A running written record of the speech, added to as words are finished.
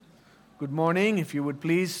Good morning. If you would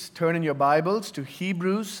please turn in your Bibles to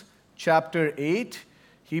Hebrews chapter 8.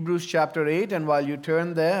 Hebrews chapter 8. And while you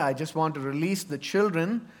turn there, I just want to release the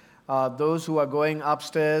children, those who are going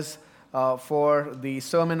upstairs for the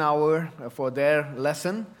sermon hour, for their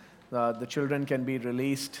lesson. The children can be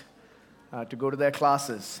released to go to their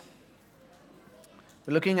classes.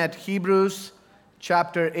 We're looking at Hebrews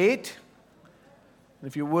chapter 8.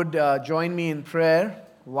 If you would join me in prayer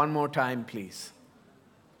one more time, please.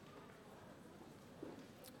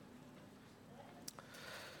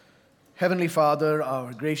 Heavenly Father,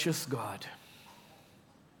 our gracious God,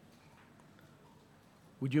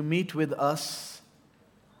 would you meet with us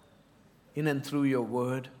in and through your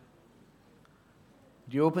word?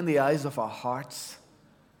 Would you open the eyes of our hearts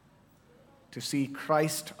to see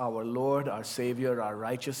Christ, our Lord, our Savior, our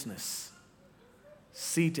righteousness,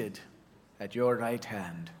 seated at your right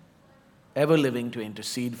hand, ever living to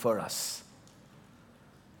intercede for us.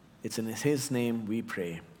 It's in His name we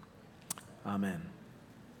pray. Amen.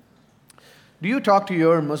 Do you talk to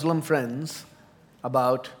your Muslim friends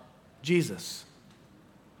about Jesus?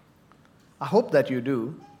 I hope that you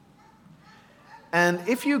do. And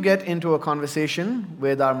if you get into a conversation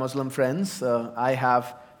with our Muslim friends, I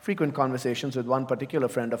have frequent conversations with one particular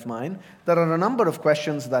friend of mine. There are a number of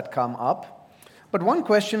questions that come up, but one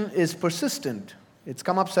question is persistent. It's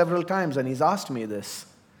come up several times, and he's asked me this.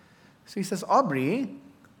 So he says, Aubrey,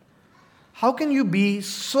 how can you be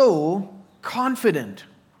so confident?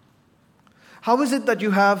 How is it that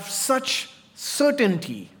you have such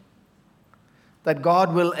certainty that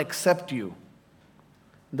God will accept you,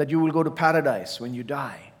 that you will go to paradise when you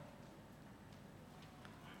die?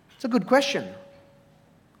 It's a good question.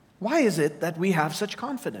 Why is it that we have such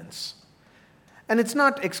confidence? And it's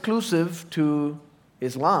not exclusive to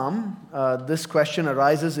Islam. This question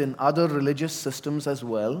arises in other religious systems as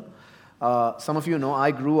well. Some of you know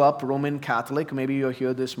I grew up Roman Catholic. Maybe you're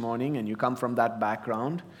here this morning and you come from that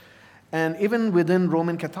background. And even within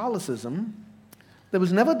Roman Catholicism, there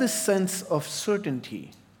was never this sense of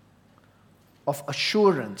certainty, of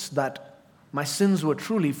assurance that my sins were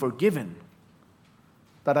truly forgiven,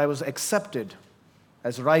 that I was accepted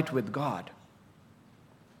as right with God.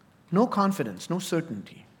 No confidence, no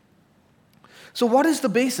certainty. So what is the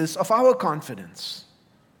basis of our confidence?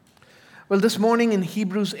 Well, this morning in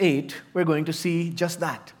Hebrews 8, we're going to see just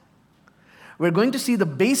that. We're going to see the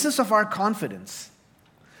basis of our confidence,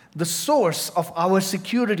 the source of our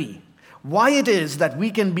security, why it is that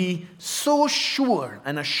we can be so sure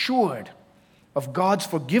and assured of God's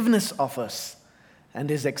forgiveness of us and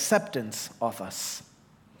His acceptance of us.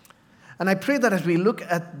 And I pray that as we look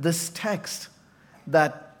at this text,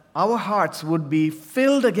 that our hearts would be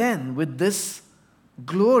filled again with this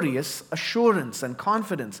glorious assurance and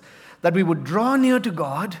confidence, that we would draw near to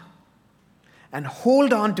God and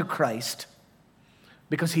hold on to Christ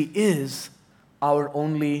because He is our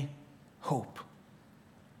only hope.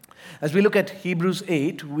 As we look at Hebrews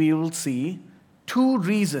 8, we will see two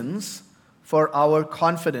reasons for our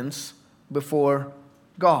confidence before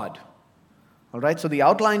God. All right, so the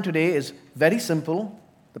outline today is very simple.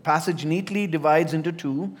 The passage neatly divides into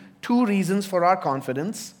two reasons for our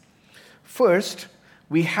confidence. First,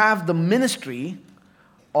 we have the ministry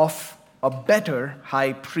of a better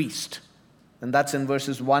high priest. And that's in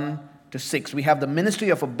verses 1 to 6. We have the ministry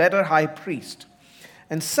of a better high priest.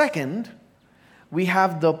 And second, we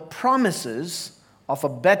have the promises of a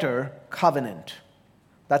better covenant.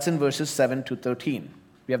 That's in verses 7 to 13.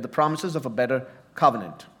 We have the promises of a better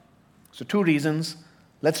covenant. So two reasons.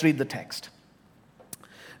 Let's read the text.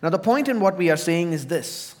 Now the point in what we are saying is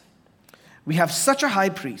this. We have such a high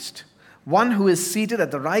priest, one who is seated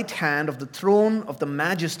at the right hand of the throne of the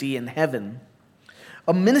majesty in heaven,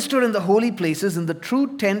 a minister in the holy places in the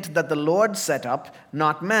true tent that the Lord set up,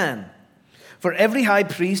 not man. For every high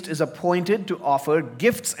priest is appointed to offer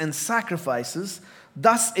gifts and sacrifices.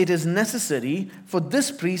 Thus it is necessary for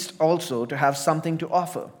this priest also to have something to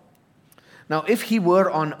offer. Now if he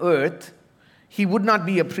were on earth, he would not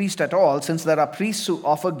be a priest at all, since there are priests who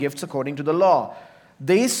offer gifts according to the law.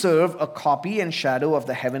 They serve a copy and shadow of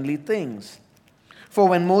the heavenly things. For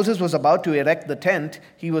when Moses was about to erect the tent,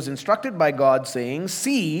 he was instructed by God, saying,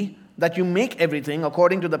 "See that you make everything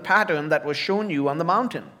according to the pattern that was shown you on the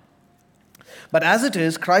mountain." But as it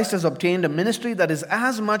is, Christ has obtained a ministry that is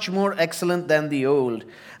as much more excellent than the old,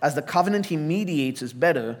 as the covenant He mediates is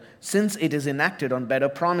better, since it is enacted on better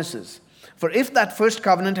promises. For if that first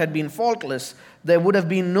covenant had been faultless, there would have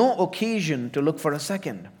been no occasion to look for a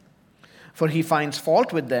second. For He finds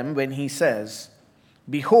fault with them when He says,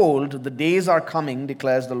 "Behold, the days are coming,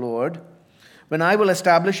 declares the Lord, when I will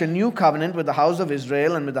establish a new covenant with the house of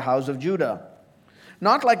Israel and with the house of Judah.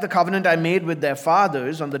 not like the covenant I made with their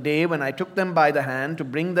fathers on the day when I took them by the hand to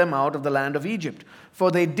bring them out of the land of Egypt. For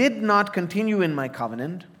they did not continue in my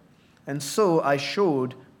covenant, and so I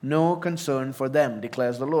showed no concern for them,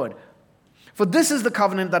 declares the Lord. For this is the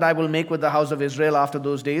covenant that I will make with the house of Israel after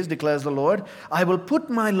those days, declares the Lord. I will put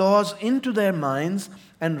my laws into their minds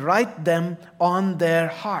and write them on their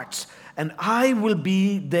hearts, and I will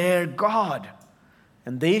be their God,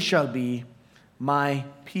 and they shall be my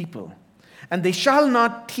people. And they shall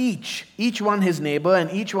not teach each one his neighbor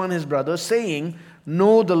and each one his brother, saying,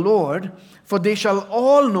 Know the Lord, for they shall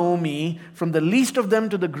all know me, from the least of them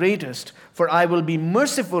to the greatest, for I will be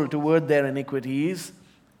merciful toward their iniquities,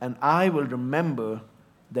 and I will remember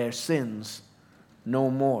their sins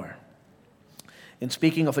no more. In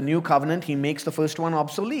speaking of a new covenant, he makes the first one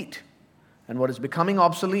obsolete. And what is becoming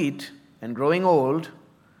obsolete and growing old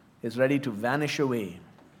is ready to vanish away.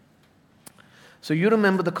 So you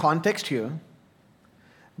remember the context here.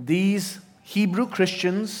 These Hebrew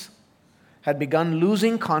Christians had begun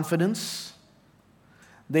losing confidence.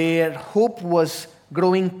 Their hope was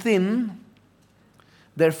growing thin.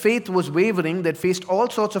 Their faith was wavering. They'd faced all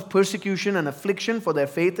sorts of persecution and affliction for their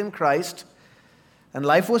faith in Christ. And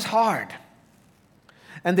life was hard.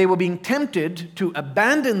 And they were being tempted to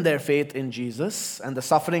abandon their faith in Jesus and the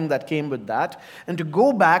suffering that came with that, and to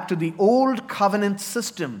go back to the old covenant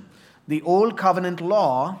system, the old covenant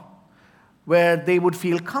law, where they would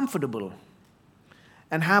feel comfortable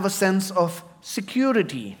and have a sense of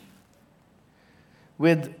security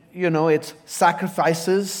with, its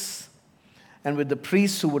sacrifices, and with the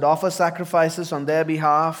priests who would offer sacrifices on their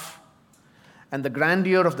behalf, and the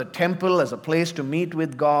grandeur of the temple as a place to meet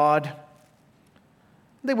with God.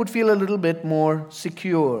 They would feel a little bit more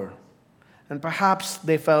secure. And perhaps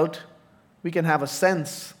they felt we can have a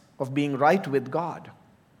sense of being right with God.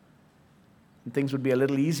 And things would be a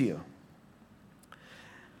little easier.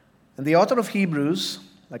 And the author of Hebrews,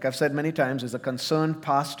 like I've said many times, is a concerned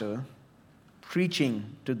pastor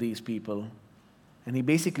preaching to these people. And he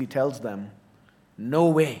basically tells them, no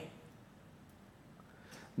way.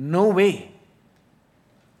 No way.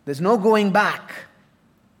 There's no going back.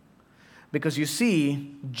 Because you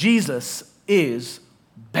see, Jesus is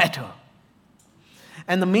better.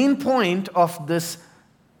 And the main point of this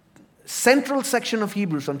central section of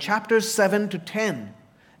Hebrews, from chapters 7 to 10,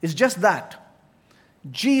 is just that.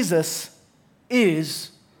 Jesus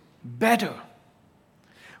is better.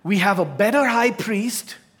 We have a better high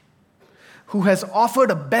priest who has offered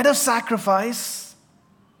a better sacrifice,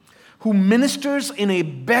 who ministers in a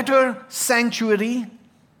better sanctuary,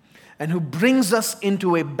 and who brings us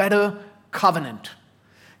into a better covenant.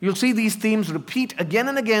 You'll see these themes repeat again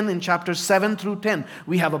and again in chapters 7 through 10.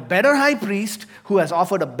 We have a better high priest who has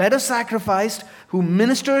offered a better sacrifice, who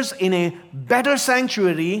ministers in a better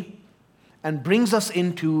sanctuary, and brings us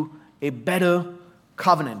into a better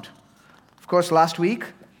covenant. Of course, last week,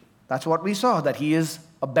 that's what we saw, that he is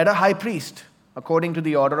a better high priest according to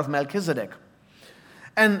the order of Melchizedek.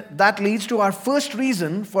 And that leads to our first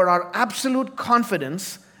reason for our absolute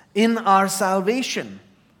confidence in our salvation.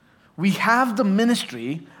 We have the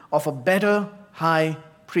ministry of a better high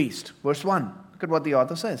priest. Verse 1, look at what the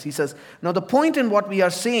author says. He says, now the point in what we are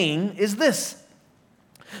saying is this.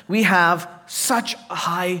 We have such a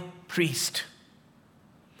high priest.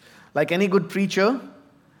 Like any good preacher,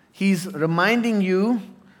 he's reminding you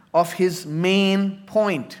of his main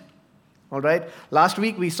point. All right? Last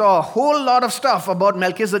week we saw a whole lot of stuff about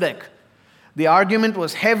Melchizedek. The argument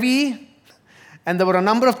was heavy, and there were a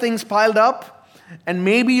number of things piled up, and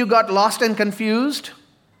maybe you got lost and confused.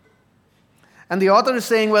 And the author is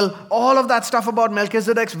saying, well, all of that stuff about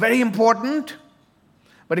Melchizedek's very important,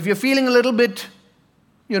 but if you're feeling a little bit,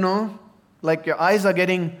 like your eyes are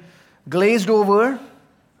getting glazed over,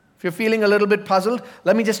 if you're feeling a little bit puzzled,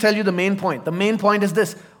 let me just tell you the main point. The main point is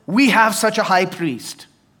this: we have such a high priest.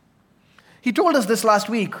 He told us this last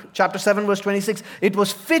week, chapter 7, verse 26. It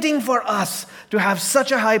was fitting for us to have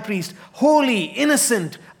such a high priest, holy,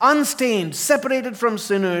 innocent, unstained, separated from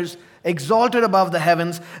sinners, exalted above the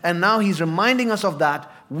heavens. And now he's reminding us of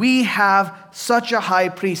that. We have such a high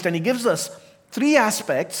priest. And he gives us three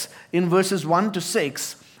aspects in verses 1 to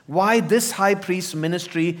 6 why this high priest's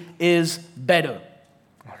ministry is better.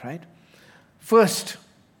 All right? First,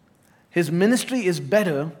 his ministry is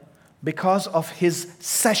better because of his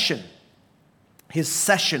session. His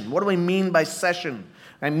session. What do I mean by session?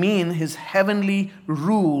 I mean his heavenly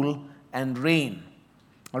rule and reign.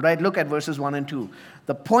 All right, look at verses 1 and 2.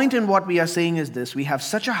 The point in what we are saying is this: we have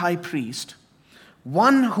such a high priest,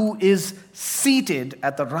 one who is seated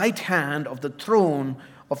at the right hand of the throne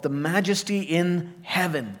of the majesty in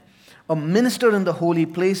heaven, a minister in the holy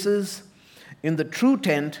places, in the true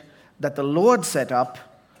tent that the Lord set up,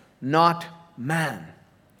 not man.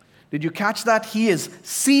 Did you catch that? He is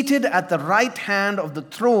seated at the right hand of the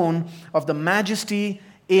throne of the majesty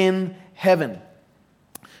in heaven.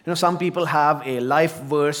 Some people have a life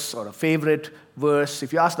verse or a favorite verse.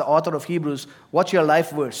 If you ask the author of Hebrews, what's your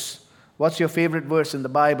life verse? What's your favorite verse in the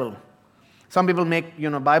Bible? Some people make,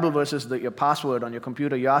 Bible verses your password on your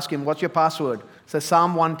computer. You ask him, what's your password? It says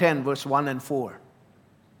Psalm 110, verse 1 and 4.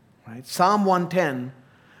 Right? Psalm 110,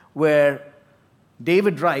 where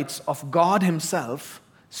David writes of God himself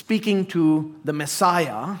speaking to the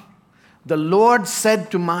Messiah, "The Lord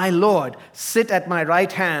said to my Lord, sit at my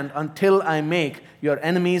right hand until I make your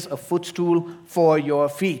enemies a footstool for your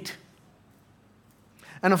feet."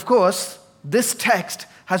 And of course, this text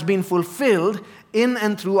has been fulfilled in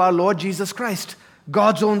and through our Lord Jesus Christ,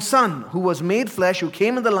 God's own Son, who was made flesh, who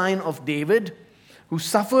came in the line of David, who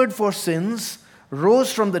suffered for sins,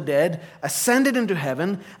 rose from the dead, ascended into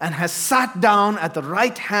heaven, and has sat down at the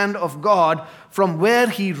right hand of God, from where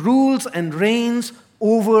he rules and reigns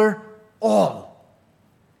over all.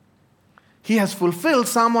 He has fulfilled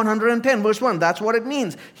Psalm 110, verse 1. That's what it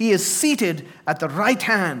means. He is seated at the right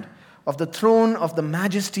hand of the throne of the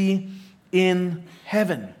majesty in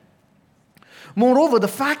heaven. Moreover, the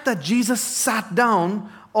fact that Jesus sat down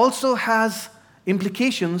also has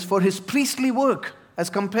implications for his priestly work as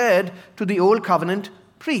compared to the Old Covenant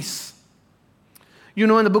priests. In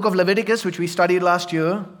the book of Leviticus, which we studied last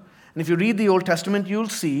year, and if you read the Old Testament, you'll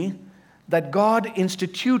see that God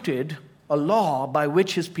instituted a law by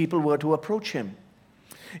which his people were to approach him.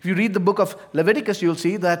 If you read the book of Leviticus, you'll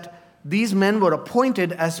see that these men were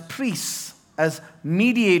appointed as priests, as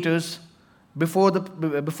mediators before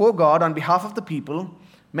God on behalf of the people,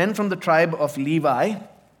 men from the tribe of Levi,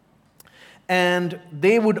 and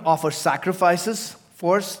they would offer sacrifices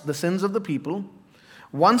for the sins of the people.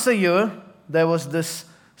 Once a year, there was this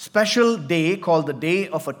special day called the Day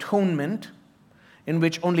of Atonement, in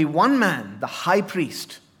which only one man, the high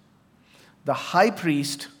priest,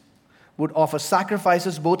 would offer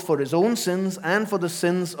sacrifices both for his own sins and for the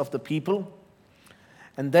sins of the people.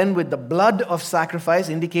 And then with the blood of sacrifice,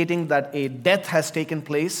 indicating that a death has taken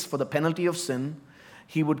place for the penalty of sin,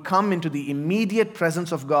 he would come into the immediate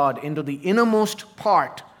presence of God, into the innermost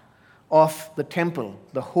part of the temple,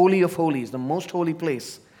 the Holy of Holies, the most holy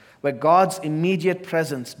place, where God's immediate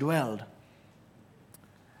presence dwelled.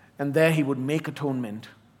 And there he would make atonement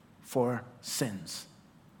for sins.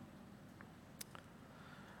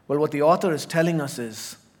 Well, what the author is telling us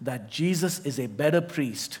is that Jesus is a better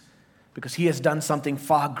priest because he has done something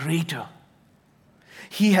far greater.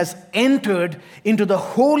 He has entered into the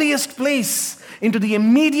holiest place, into the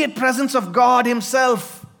immediate presence of God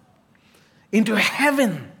himself, into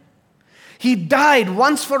heaven. He died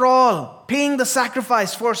once for all, paying the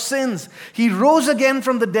sacrifice for sins. He rose again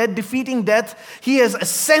from the dead, defeating death. He has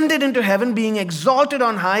ascended into heaven, being exalted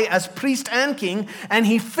on high as priest and king, and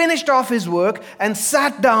he finished off his work and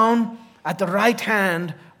sat down at the right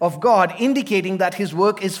hand of God, indicating that his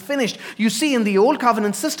work is finished. You see, in the Old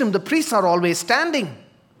Covenant system, the priests are always standing.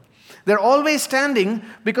 They're always standing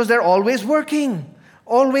because they're always working,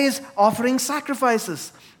 always offering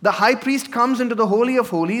sacrifices. The high priest comes into the Holy of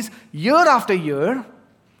Holies year after year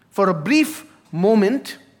for a brief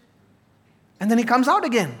moment, and then he comes out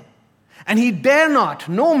again. And he dare not,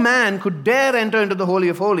 no man could dare enter into the Holy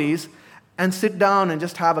of Holies and sit down and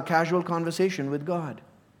just have a casual conversation with God.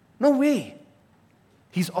 No way.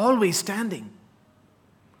 He's always standing.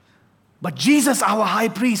 But Jesus, our high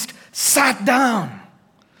priest, sat down.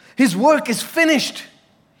 His work is finished.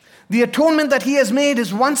 The atonement that he has made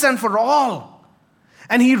is once and for all.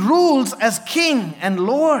 And he rules as King and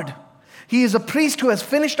Lord. He is a priest who has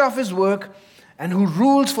finished off his work and who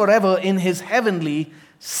rules forever in his heavenly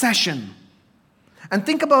session. And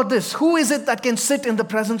think about this. Who is it that can sit in the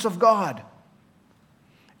presence of God?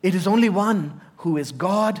 It is only one who is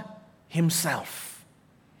God himself.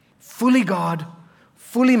 Fully God,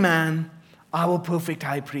 fully man, our perfect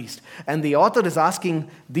high priest. And the author is asking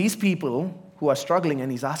these people who are struggling,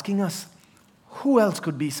 and he's asking us, who else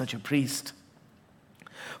could be such a priest?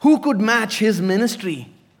 Who could match his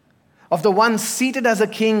ministry of the one seated as a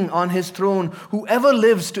king on his throne, who ever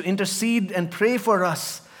lives to intercede and pray for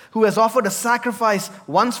us, who has offered a sacrifice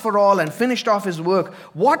once for all and finished off his work?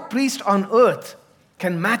 What priest on earth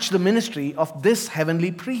can match the ministry of this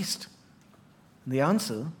heavenly priest? The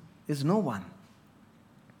answer is no one.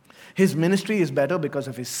 His ministry is better because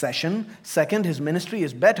of his session. Second, his ministry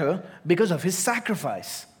is better because of his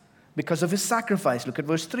sacrifice. Because of his sacrifice. Look at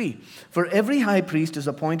verse 3. For every high priest is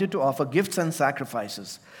appointed to offer gifts and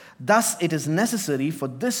sacrifices. Thus it is necessary for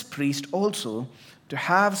this priest also to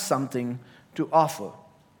have something to offer.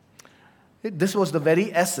 This was the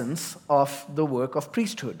very essence of the work of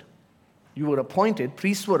priesthood.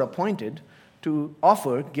 Priests were appointed to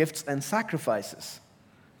offer gifts and sacrifices,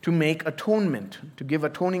 to make atonement, to give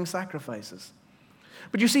atoning sacrifices.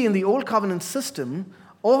 But you see, in the Old Covenant system,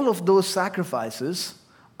 all of those sacrifices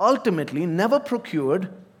ultimately never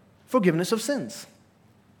procured forgiveness of sins.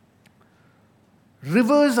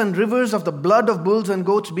 Rivers and rivers of the blood of bulls and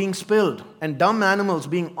goats being spilled and dumb animals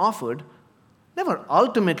being offered never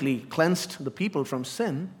ultimately cleansed the people from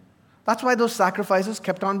sin. That's why those sacrifices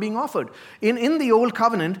kept on being offered. In the Old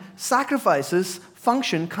Covenant, sacrifices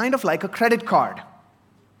function kind of like a credit card.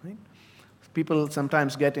 Right? People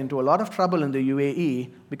sometimes get into a lot of trouble in the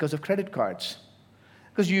UAE because of credit cards.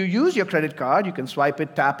 Because you use your credit card, you can swipe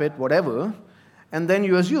it, tap it, whatever, and then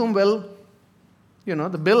you assume, well,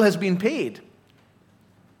 the bill has been paid.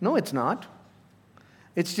 No, it's not.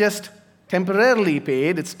 It's just temporarily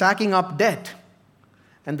paid. It's stacking up debt.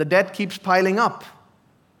 And the debt keeps piling up.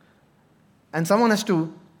 And someone has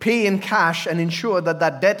to pay in cash and ensure that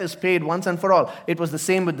that debt is paid once and for all. It was the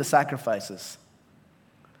same with the sacrifices.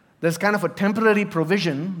 There's kind of a temporary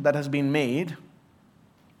provision that has been made,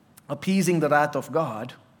 appeasing the wrath of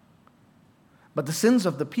God. But the sins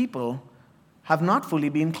of the people have not fully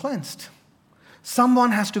been cleansed.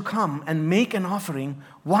 Someone has to come and make an offering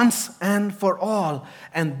once and for all.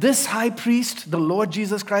 And this high priest, the Lord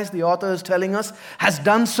Jesus Christ, the author is telling us, has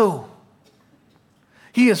done so.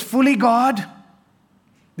 He is fully God,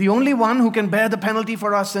 the only one who can bear the penalty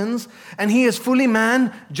for our sins. And he is fully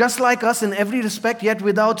man, just like us in every respect, yet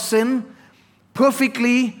without sin,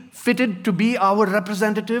 perfectly fitted to be our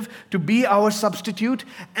representative, to be our substitute.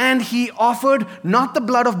 And he offered not the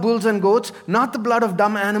blood of bulls and goats, not the blood of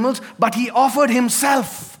dumb animals, but he offered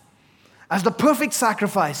himself as the perfect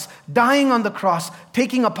sacrifice, dying on the cross,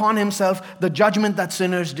 taking upon himself the judgment that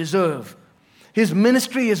sinners deserve. His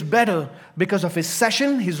ministry is better because of his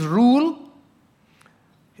session, his rule,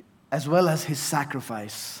 as well as his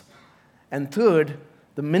sacrifice. And third,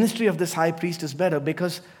 the ministry of this high priest is better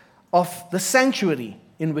because of the sanctuary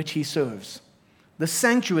in which he serves. The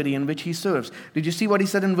sanctuary in which he serves. Did you see what he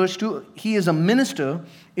said in verse 2? He is a minister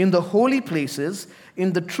in the holy places,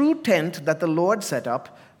 in the true tent that the Lord set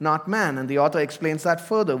up, not man. And the author explains that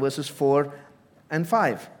further, verses 4 and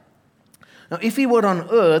 5. Now, if he were on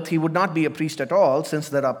earth, he would not be a priest at all, since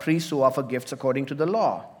there are priests who offer gifts according to the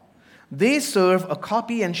law. They serve a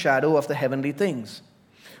copy and shadow of the heavenly things.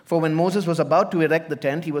 For when Moses was about to erect the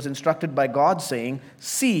tent, he was instructed by God, saying,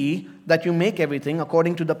 "See that you make everything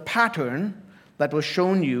according to the pattern that was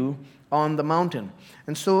shown you on the mountain."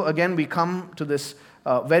 And so again, we come to this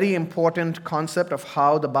very important concept of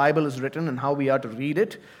how the Bible is written and how we are to read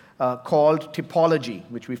it, called typology,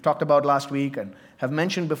 which we've talked about last week and have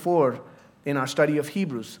mentioned before in our study of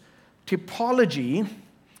Hebrews. Typology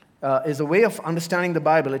is a way of understanding the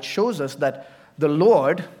Bible. It shows us that the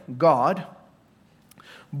Lord, God,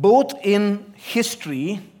 both in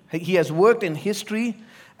history, he has worked in history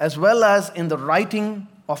as well as in the writing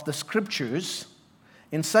of the scriptures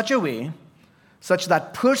in such a way such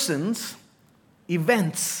that persons,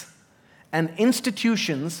 events, and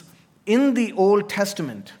institutions in the Old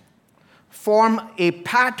Testament form a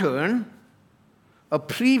pattern, a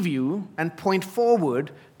preview, and point forward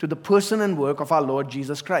to the person and work of our Lord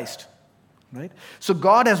Jesus Christ. Right? So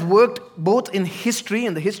God has worked both in history,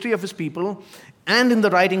 in the history of his people, and in the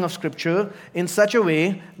writing of Scripture in such a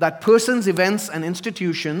way that persons, events, and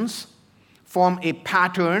institutions form a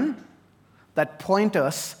pattern that point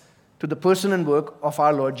us to the person and work of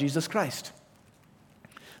our Lord Jesus Christ.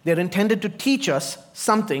 They're intended to teach us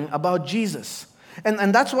something about Jesus.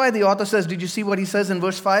 And that's why the author says, did you see what he says in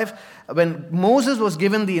verse 5? When Moses was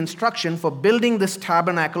given the instruction for building this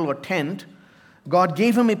tabernacle or tent, God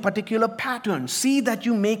gave him a particular pattern. See that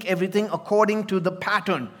you make everything according to the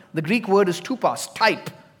pattern. The Greek word is tupos, type,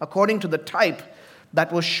 according to the type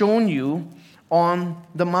that was shown you on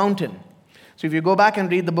the mountain. So if you go back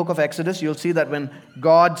and read the book of Exodus, you'll see that when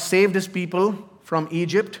God saved his people from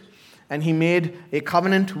Egypt and he made a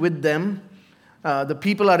covenant with them, the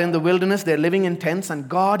people are in the wilderness, they're living in tents, and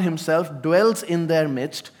God himself dwells in their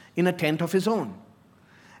midst in a tent of his own.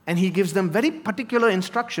 And he gives them very particular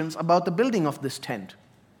instructions about the building of this tent.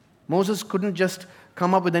 Moses couldn't just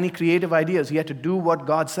come up with any creative ideas. He had to do what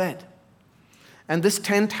God said. And this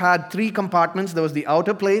tent had 3 compartments. There was the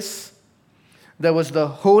outer place. There was the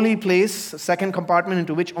holy place, a second compartment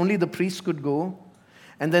into which only the priests could go.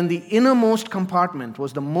 And then the innermost compartment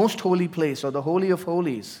was the most holy place, or the Holy of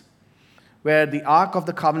Holies, where the Ark of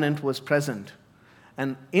the Covenant was present.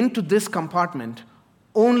 And into this compartment,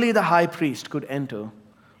 only the high priest could enter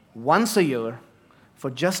once a year for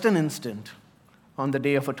just an instant on the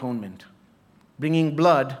Day of Atonement, bringing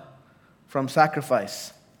blood from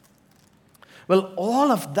sacrifice. Well,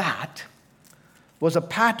 all of that was a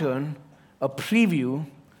pattern, a preview,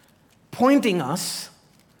 pointing us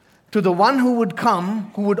to the one who would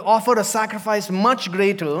come, who would offer a sacrifice much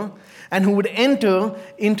greater, and who would enter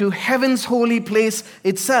into heaven's holy place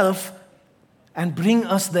itself and bring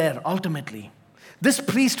us there ultimately. This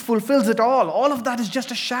priest fulfills it all. All of that is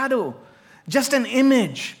just a shadow, just an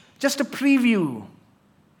image, just a preview.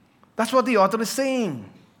 That's what the author is saying.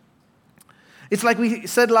 It's like we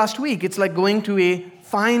said last week, it's like going to a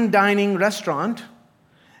fine dining restaurant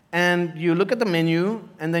and you look at the menu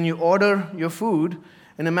and then you order your food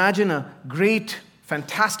and imagine a great,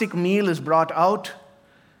 fantastic meal is brought out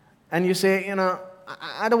and you say,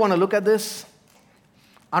 I don't want to look at this.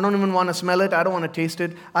 I don't even want to smell it. I don't want to taste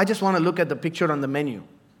it. I just want to look at the picture on the menu.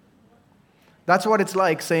 That's what it's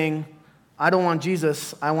like saying, I don't want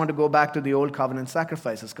Jesus. I want to go back to the old covenant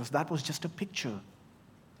sacrifices because that was just a picture.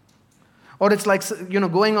 Or it's like,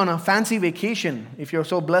 going on a fancy vacation, if you're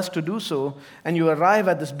so blessed to do so, and you arrive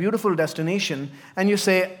at this beautiful destination, and you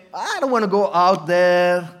say, I don't want to go out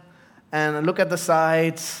there and look at the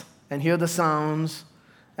sights and hear the sounds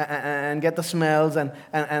and get the smells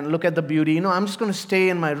and look at the beauty. I'm just going to stay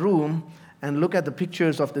in my room and look at the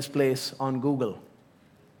pictures of this place on Google.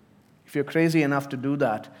 If you're crazy enough to do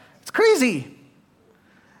that, it's crazy.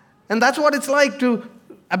 And that's what it's like to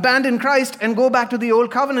abandon Christ and go back to the old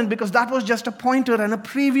covenant, because that was just a pointer and a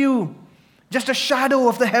preview, just a shadow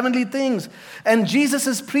of the heavenly things. And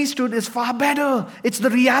Jesus' priesthood is far better. It's the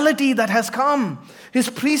reality that has come. His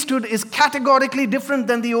priesthood is categorically different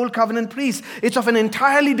than the old covenant priests. It's of an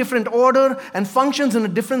entirely different order and functions in a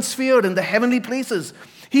different sphere in the heavenly places.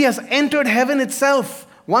 He has entered heaven itself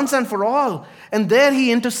once and for all. And there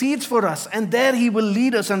he intercedes for us. And there he will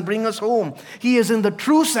lead us and bring us home. He is in the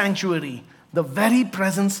true sanctuary, the very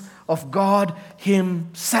presence of God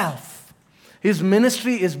himself. His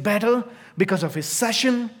ministry is better because of his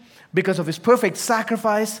session, because of his perfect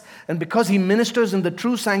sacrifice, and because he ministers in the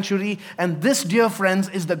true sanctuary. And this, dear friends,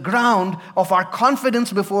 is the ground of our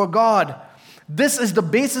confidence before God. This is the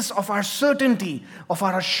basis of our certainty, of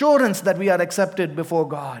our assurance that we are accepted before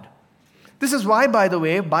God. This is why, by the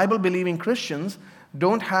way, Bible-believing Christians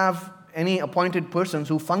don't have any appointed persons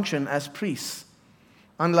who function as priests.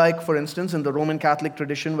 Unlike, for instance, in the Roman Catholic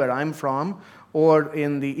tradition where I'm from, or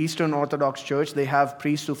in the Eastern Orthodox Church, they have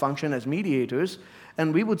priests who function as mediators.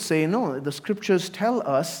 And we would say, no, the scriptures tell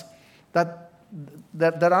us that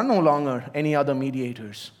there are no longer any other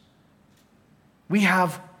mediators. We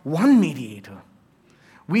have one mediator.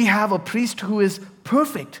 We have a priest who is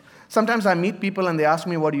perfect. Sometimes I meet people and they ask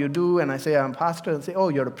me, what do you do? And I say, I'm a pastor. And say, oh,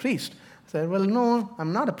 you're a priest. I say, well, no,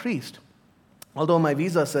 I'm not a priest. Although my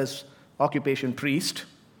visa says occupation priest.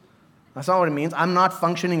 That's not what it means. I'm not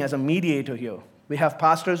functioning as a mediator here. We have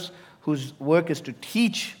pastors whose work is to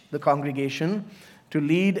teach the congregation, to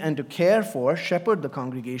lead and to care for, shepherd the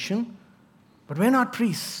congregation. But we're not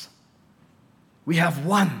priests. We have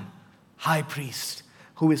one high priest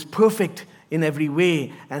who is perfect in every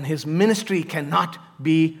way, and his ministry cannot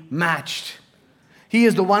be matched. He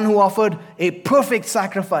is the one who offered a perfect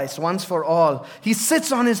sacrifice once for all. He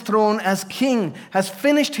sits on his throne as king, has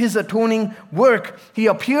finished his atoning work. He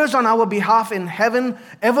appears on our behalf in heaven,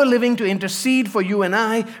 ever living to intercede for you and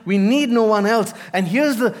I. We need no one else. And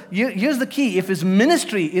here's the key. If his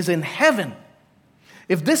ministry is in heaven,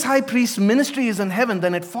 if this high priest's ministry is in heaven,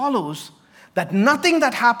 then it follows that nothing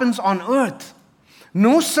that happens on earth,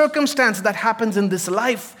 no circumstance that happens in this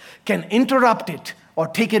life can interrupt it or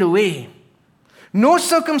take it away. No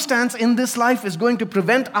circumstance in this life is going to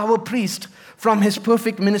prevent our priest from his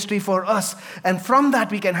perfect ministry for us. And from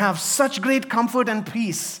that we can have such great comfort and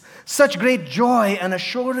peace, such great joy and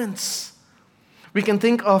assurance. We can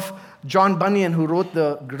think of John Bunyan, who wrote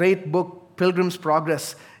the great book Pilgrim's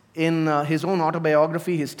Progress. In his own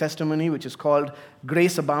autobiography, his testimony, which is called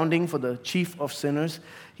Grace Abounding for the Chief of Sinners,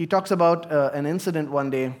 he talks about an incident one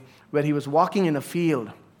day where he was walking in a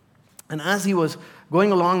field. And as he was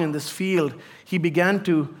going along in this field, he began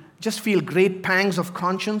to just feel great pangs of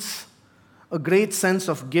conscience, a great sense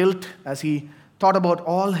of guilt as he thought about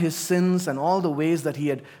all his sins and all the ways that he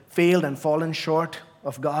had failed and fallen short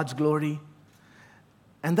of God's glory.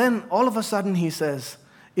 And then all of a sudden he says,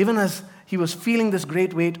 even as he was feeling this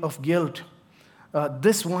great weight of guilt,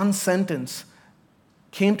 this one sentence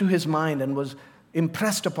came to his mind and was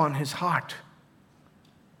impressed upon his heart.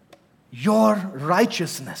 Your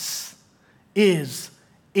righteousness is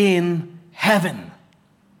in heaven.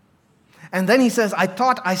 And then he says, I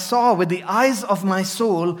thought I saw with the eyes of my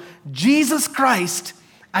soul Jesus Christ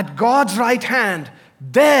at God's right hand,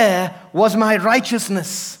 there was my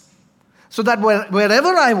righteousness. So that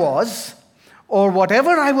wherever I was, or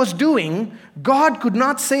whatever I was doing, God could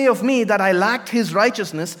not say of me that I lacked His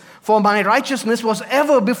righteousness, for my righteousness was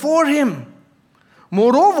ever before Him.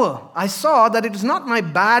 Moreover, I saw that it is not my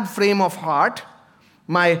bad frame of heart,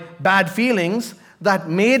 my bad feelings, that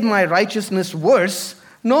made my righteousness worse,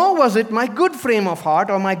 nor was it my good frame of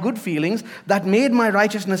heart or my good feelings that made my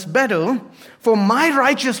righteousness better, for my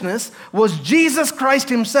righteousness was Jesus Christ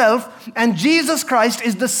Himself, and Jesus Christ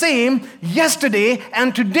is the same yesterday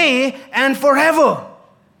and today and forever.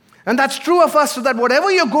 And that's true of us, so that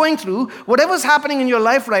whatever you're going through, whatever's happening in your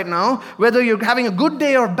life right now, whether you're having a good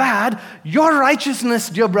day or bad, your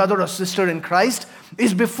righteousness, dear brother or sister in Christ,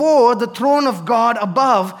 is before the throne of God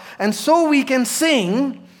above. And so we can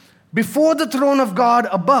sing, before the throne of God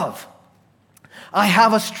above, I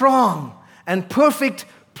have a strong and perfect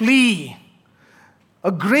plea,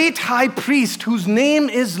 a great high priest whose name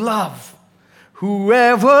is love,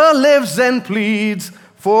 whoever lives and pleads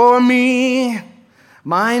for me.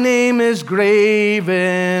 My name is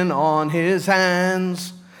graven on his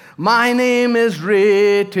hands. My name is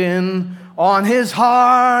written on his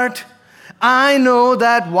heart. I know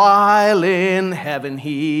that while in heaven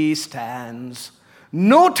he stands,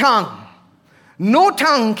 no tongue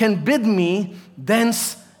can bid me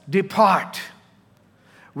thence depart.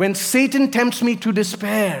 When Satan tempts me to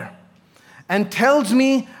despair and tells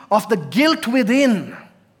me of the guilt within,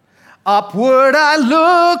 upward I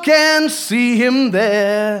look and see Him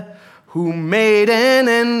there, who made an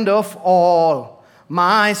end of all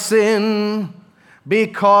my sin.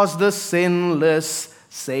 Because the sinless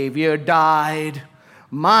Savior died,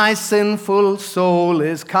 my sinful soul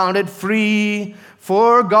is counted free,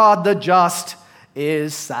 for God the just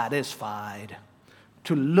is satisfied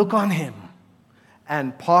to look on Him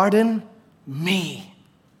and pardon me.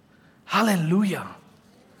 Hallelujah.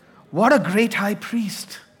 What a great high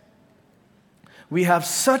priest. We have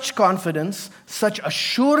such confidence, such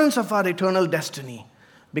assurance of our eternal destiny,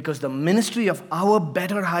 because the ministry of our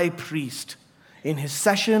better high priest, in his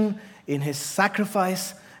session, in his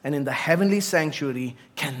sacrifice, and in the heavenly sanctuary,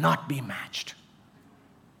 cannot be matched.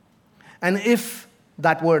 And if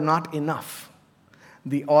that were not enough,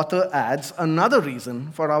 the author adds another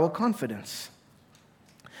reason for our confidence.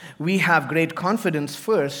 We have great confidence,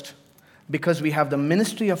 first, because we have the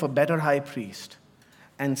ministry of a better high priest,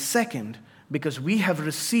 and second, because we have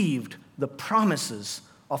received the promises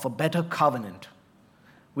of a better covenant.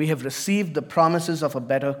 We have received the promises of a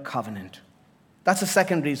better covenant. That's the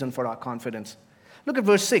second reason for our confidence. Look at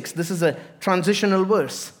verse 6. This is a transitional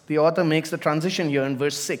verse. The author makes the transition here in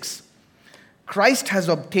verse 6. Christ has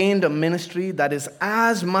obtained a ministry that is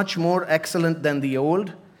as much more excellent than the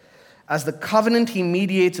old, as the covenant He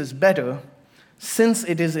mediates is better, since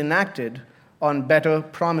it is enacted on better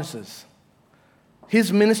promises.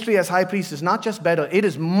 His ministry as high priest is not just better, it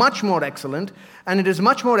is much more excellent, and it is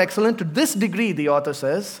much more excellent to this degree, the author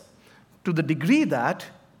says, to the degree that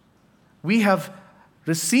we have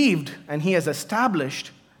received and He has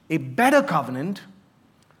established a better covenant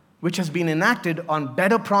which has been enacted on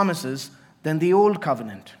better promises than the old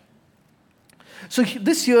covenant. So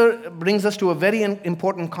this here brings us to a very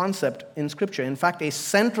important concept in Scripture. In fact, a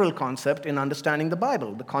central concept in understanding the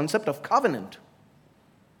Bible, the concept of covenant.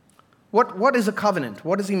 What is a covenant?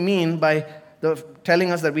 What does he mean by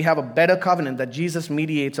telling us that we have a better covenant, that Jesus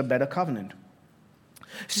mediates a better covenant?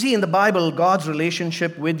 See, in the Bible, God's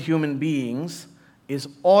relationship with human beings is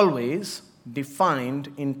always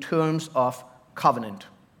defined in terms of covenant.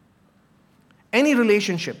 Any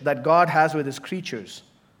relationship that God has with His creatures,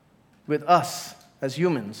 with us as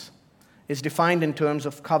humans, is defined in terms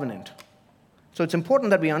of covenant. So it's important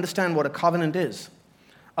that we understand what a covenant is.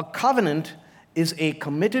 A covenant is a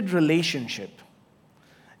committed relationship.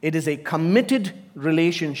 It is a committed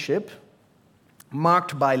relationship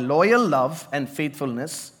marked by loyal love and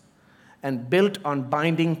faithfulness and built on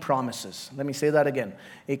binding promises. Let me say that again.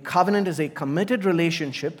 A covenant is a committed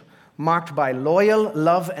relationship marked by loyal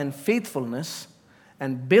love and faithfulness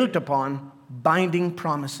and built upon binding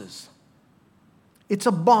promises. It's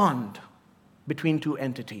a bond between two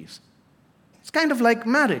entities. It's kind of like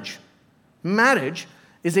marriage. Marriage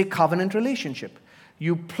is a covenant relationship.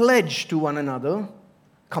 You pledge to one another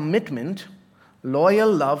commitment,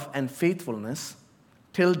 loyal love, and faithfulness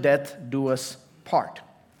till death do us part.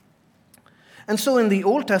 And so in the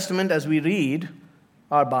Old Testament, as we read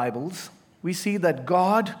our Bibles, we see that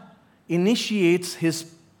God initiates His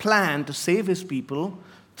plan to save His people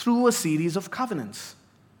through a series of covenants.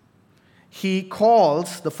 He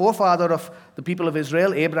calls the forefather of the people of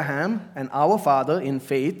Israel, Abraham, and our father in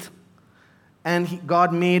faith, and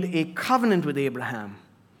God made a covenant with Abraham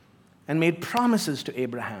and made promises to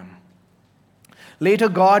Abraham. Later,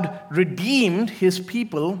 God redeemed his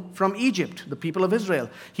people from Egypt, the people of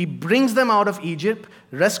Israel. He brings them out of Egypt,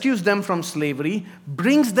 rescues them from slavery,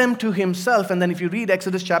 brings them to himself. And then if you read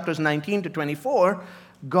Exodus chapters 19 to 24,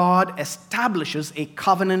 God establishes a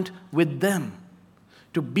covenant with them.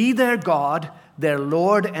 To be their God, their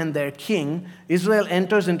Lord, and their King, Israel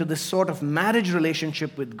enters into this sort of marriage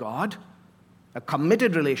relationship with God, a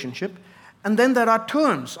committed relationship, and then there are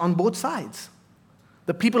terms on both sides.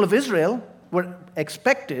 The people of Israel were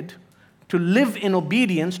expected to live in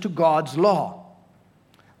obedience to God's law.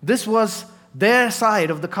 This was their side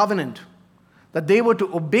of the covenant, that they were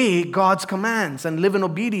to obey God's commands and live in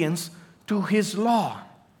obedience to his law.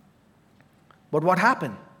 But what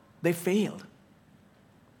happened? They failed.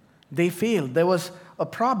 They failed. There was a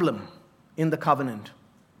problem in the covenant.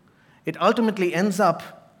 It ultimately ends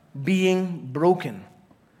up being broken.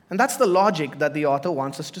 And that's the logic that the author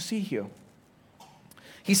wants us to see here.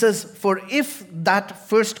 He says, for if that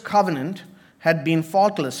first covenant had been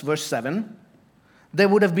faultless, verse 7, there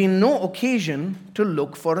would have been no occasion to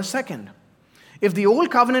look for a second. If the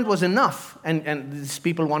old covenant was enough, and these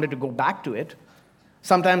people wanted to go back to it,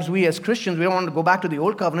 sometimes we as Christians, we don't want to go back to the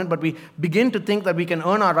old covenant, but we begin to think that we can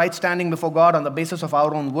earn our right standing before God on the basis of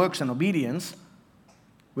our own works and obedience,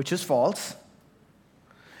 which is false.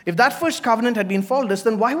 If that first covenant had been faultless,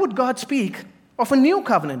 then why would God speak of a new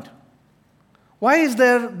covenant? Why is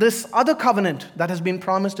there this other covenant that has been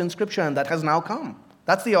promised in Scripture and that has now come?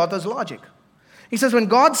 That's the author's logic. He says when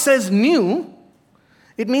God says new,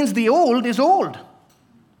 it means the old is old.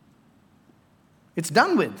 It's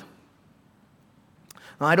done with.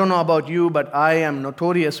 Now, I don't know about you, but I am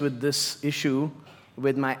notorious with this issue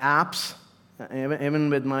with my apps, even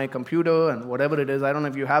with my computer and whatever it is. I don't know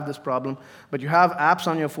if you have this problem, but you have apps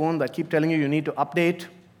on your phone that keep telling you need to update.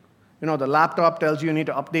 You know, the laptop tells you need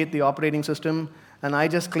to update the operating system, and I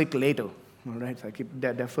just click later. All right, so I keep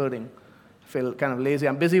deferring. Feel kind of lazy.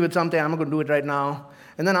 I'm busy with something, I'm not going to do it right now.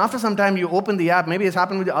 And then after some time, you open the app. Maybe it's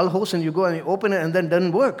happened with the Al-Host, and you go and you open it, and then it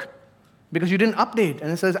doesn't work because you didn't update.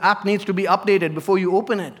 And it says app needs to be updated before you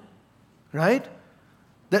open it. Right?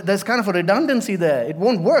 There's kind of a redundancy there. It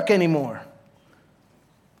won't work anymore.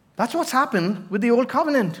 That's what's happened with the old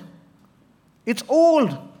covenant. It's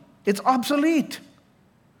old. It's obsolete.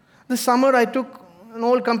 This summer, I took an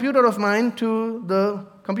old computer of mine to the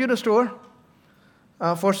computer store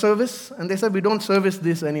for service, and they said, we don't service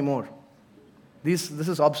this anymore. This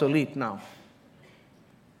is obsolete now.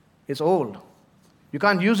 It's old. You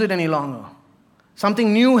can't use it any longer.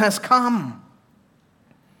 Something new has come.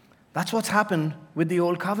 That's what's happened with the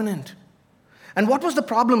old covenant. And what was the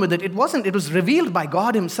problem with it? It was revealed by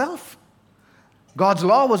God himself. God's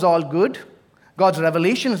law was all good. God's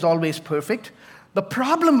revelation is always perfect. The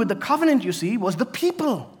problem with the covenant, you see, was the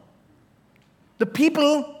people. The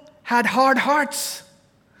people had hard hearts.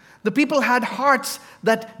 The people had hearts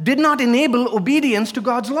that did not enable obedience to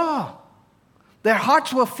God's law. Their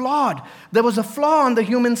hearts were flawed. There was a flaw on the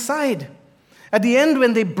human side. At the end,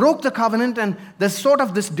 when they broke the covenant and there's sort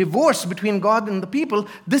of this divorce between God and the people,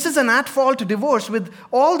 this is an at-fault divorce with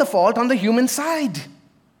all the fault on the human side.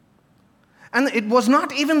 And it was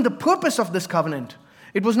not even the purpose of this covenant.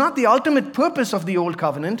 It was not the ultimate purpose of the old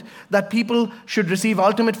covenant that people should receive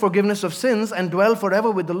ultimate forgiveness of sins and dwell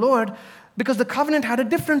forever with the Lord, because the covenant had a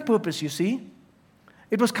different purpose, you see.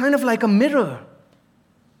 It was kind of like a mirror.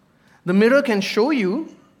 The mirror can show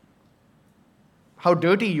you how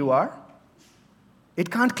dirty you are. It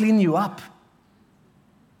can't clean you up.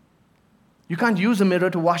 You can't use a mirror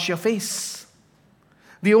to wash your face.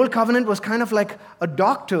 The old covenant was kind of like a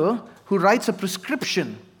doctor who writes a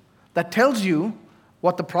prescription that tells you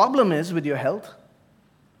what the problem is with your health.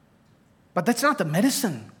 But that's not the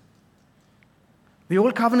medicine. The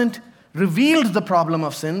old covenant revealed the problem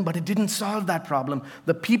of sin, but it didn't solve that problem.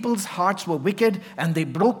 The people's hearts were wicked, and they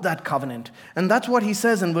broke that covenant. And that's what he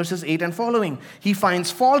says in verses 8 and following. He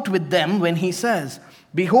finds fault with them when he says,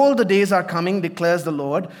 "Behold, the days are coming, declares the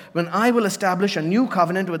Lord, when I will establish a new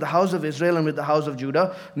covenant with the house of Israel and with the house of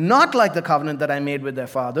Judah, not like the covenant that I made with their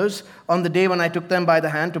fathers on the day when I took them by the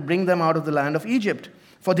hand to bring them out of the land of Egypt.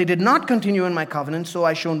 For they did not continue in my covenant, so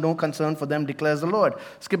I show no concern for them, declares the Lord."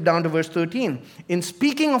 Skip down to verse 13. In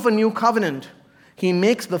speaking of a new covenant, he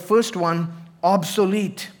makes the first one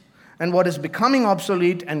obsolete. And what is becoming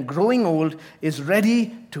obsolete and growing old is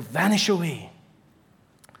ready to vanish away.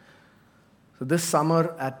 So this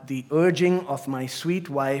summer, at the urging of my sweet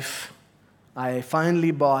wife, I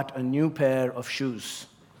finally bought a new pair of shoes.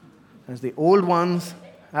 As the old ones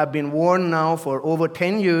have been worn now for over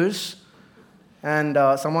 10 years, And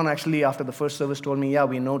someone actually, after the first service, told me, yeah,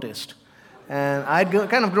 we noticed. And I'd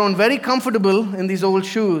kind of grown very comfortable in these old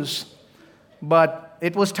shoes, but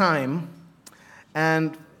it was time.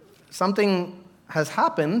 And something has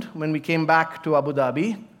happened when we came back to Abu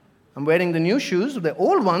Dhabi. I'm wearing the new shoes. The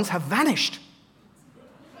old ones have vanished.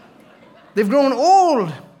 They've grown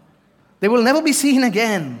old. They will never be seen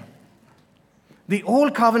again. The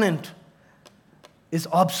old covenant is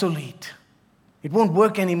obsolete. It won't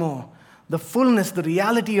work anymore. The fullness, the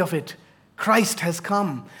reality of it, Christ has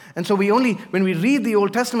come. And so when we read the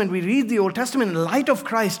Old Testament, we read the Old Testament in light of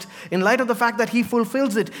Christ, in light of the fact that He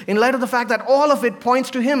fulfills it, in light of the fact that all of it points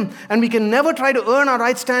to Him, and we can never try to earn our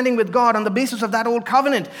right standing with God on the basis of that old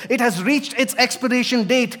covenant. It has reached its expiration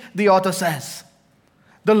date, the author says.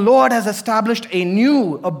 The Lord has established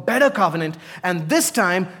a better covenant, and this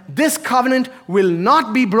time, this covenant will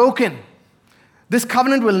not be broken. This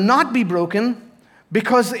covenant will not be broken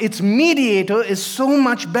because its mediator is so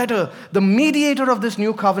much better. The mediator of this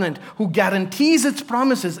new covenant, who guarantees its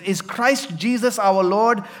promises, is Christ Jesus our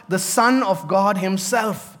Lord, the Son of God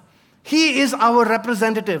Himself. He is our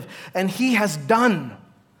representative, and He has done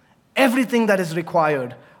everything that is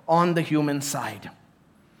required on the human side.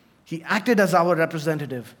 He acted as our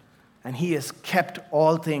representative, and He has kept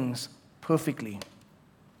all things perfectly.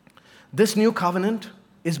 This new covenant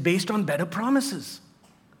is based on better promises.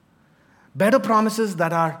 Better promises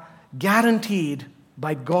that are guaranteed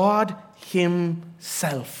by God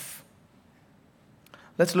Himself.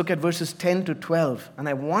 Let's look at verses 10 to 12. And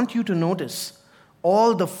I want you to notice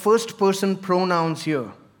all the first-person pronouns here,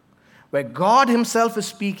 where God Himself is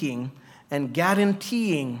speaking and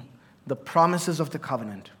guaranteeing the promises of the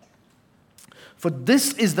covenant. For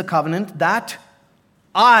this is the covenant that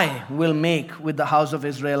I will make with the house of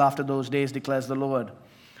Israel after those days, declares the Lord.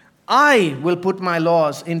 I will put my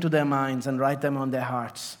laws into their minds and write them on their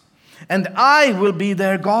hearts. And I will be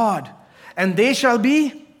their God, and they shall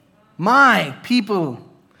be my people.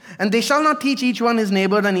 And they shall not teach each one his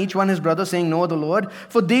neighbor and each one his brother, saying, Know the Lord,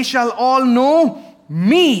 for they shall all know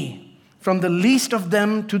me, from the least of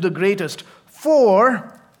them to the greatest.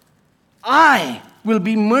 For I will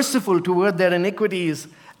be merciful toward their iniquities,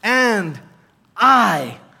 and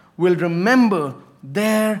I will remember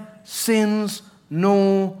their sins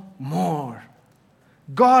no more.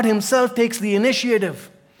 God Himself takes the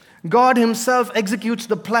initiative. God Himself executes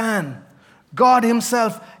the plan. God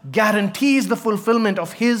Himself guarantees the fulfillment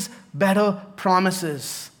of His better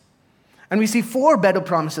promises. And we see 4 better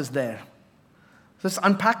promises there. Let's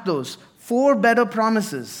unpack those. 4 better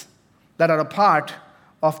promises that are a part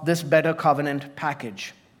of this better covenant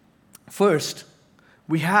package. First,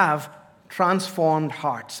 we have transformed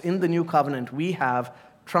hearts. In the new covenant, we have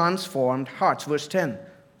transformed hearts. Verse 10,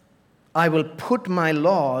 I will put my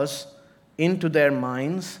laws into their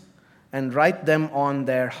minds and write them on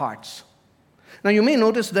their hearts. Now you may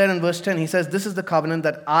notice there in verse 10, he says, this is the covenant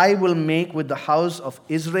that I will make with the house of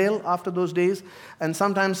Israel after those days. And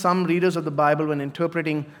sometimes some readers of the Bible, when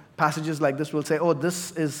interpreting passages like this, will say, oh,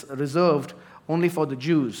 this is reserved only for the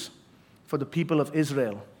Jews, for the people of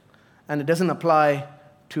Israel. And it doesn't apply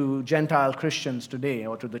to Gentile Christians today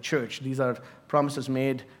or to the church. These are promises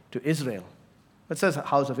made to Israel. It says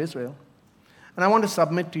house of Israel. And I want to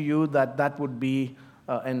submit to you that that would be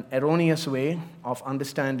an erroneous way of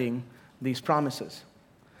understanding these promises.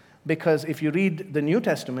 Because if you read the New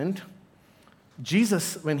Testament,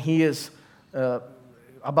 Jesus, when He is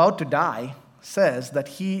about to die, says that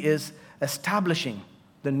He is establishing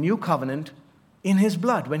the new covenant in His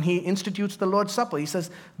blood. When He institutes the Lord's Supper, He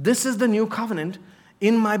says, this is the new covenant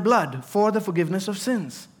in my blood for the forgiveness of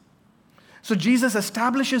sins. So Jesus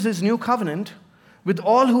establishes His new covenant with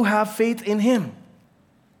all who have faith in Him.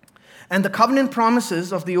 And the covenant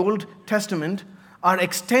promises of the Old Testament are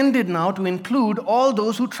extended now to include all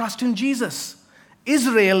those who trust in Jesus.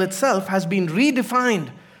 Israel itself has been redefined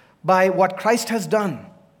by what Christ has done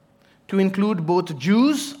to include both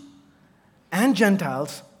Jews and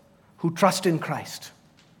Gentiles who trust in Christ.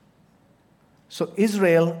 So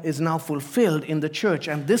Israel is now fulfilled in the church,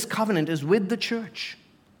 and this covenant is with the church.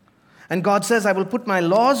 And God says, I will put my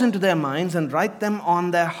laws into their minds and write them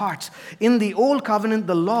on their hearts. In the old covenant,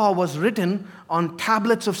 the law was written on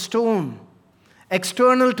tablets of stone,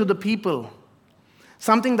 external to the people,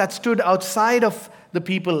 something that stood outside of the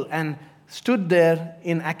people and stood there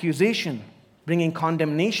in accusation, bringing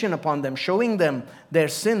condemnation upon them, showing them their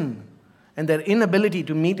sin and their inability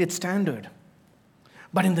to meet its standard.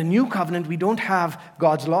 But in the new covenant, we don't have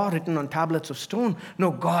God's law written on tablets of stone.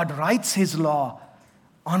 No, God writes His law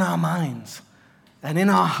on our minds and in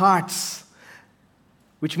our hearts,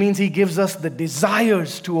 which means He gives us the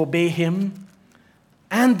desires to obey Him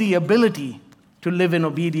and the ability to live in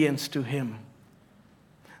obedience to Him.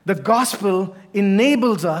 The gospel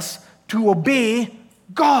enables us to obey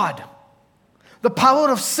God. The power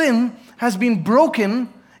of sin has been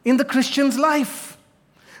broken in the Christian's life.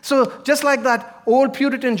 So just like that old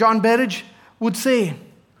Puritan John Berridge would say,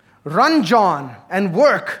 "Run, John, and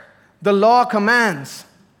work, the law commands,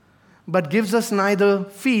 but gives us neither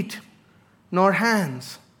feet nor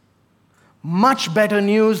hands." Much better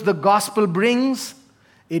news the gospel brings.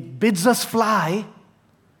 It bids us fly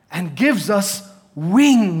and gives us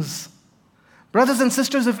wings. Brothers and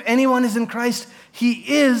sisters, if anyone is in Christ, he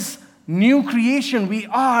is new creation. We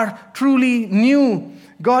are truly new.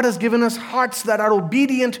 God has given us hearts that are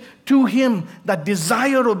obedient to Him, that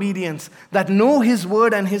desire obedience, that know His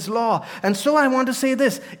word and His law. And so I want to say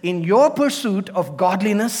this: in your pursuit of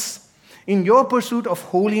godliness, in your pursuit of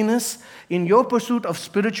holiness, in your pursuit of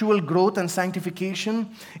spiritual growth and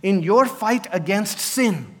sanctification, in your fight against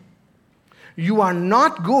sin, you are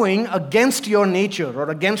not going against your nature or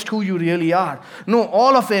against who you really are. No,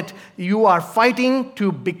 all of it, you are fighting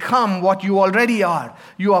to become what you already are.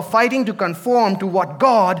 You are fighting to conform to what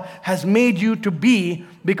God has made you to be,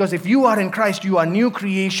 because if you are in Christ, you are new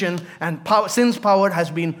creation, and sin's power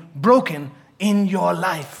has been broken in your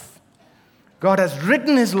life. God has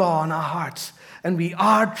written His law on our hearts, and we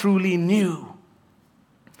are truly new.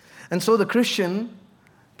 And so the Christian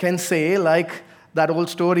can say, like that old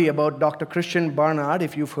story about Dr. Christian Barnard,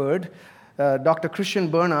 if you've heard. Dr. Christian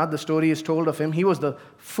Barnard, the story is told of him. He was the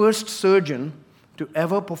first surgeon to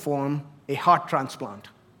ever perform a heart transplant.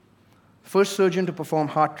 First surgeon to perform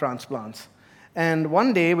heart transplants. And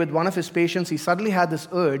one day, with one of his patients, he suddenly had this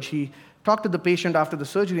urge. He talked to the patient after the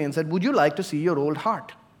surgery and said, "Would you like to see your old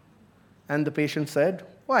heart?" And the patient said,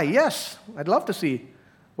 "Why, yes, I'd love to see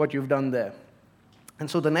what you've done there." And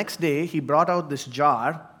so the next day, he brought out this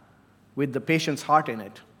jar with the patient's heart in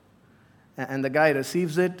it. And the guy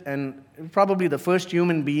receives it, and probably the first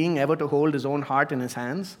human being ever to hold his own heart in his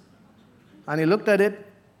hands. And he looked at it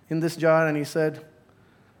in this jar and he said,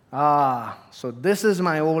 so this is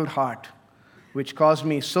my old heart, which caused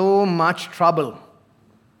me so much trouble.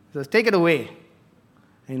 He says, "Take it away."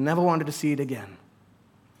 And he never wanted to see it again.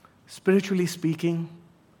 Spiritually speaking,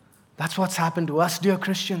 that's what's happened to us, dear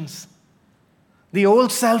Christians. The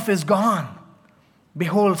old self is gone.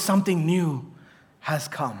 Behold, something new has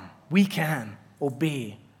come. We can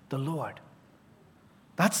obey the Lord.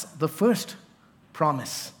 That's the first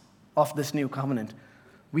promise of this new covenant.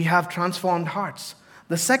 We have transformed hearts.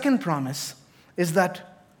 The second promise is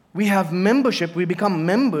that we have membership. We become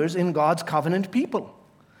members in God's covenant people.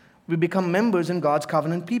 We become members in God's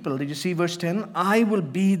covenant people. Did you see verse 10? "I will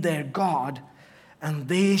be their God, and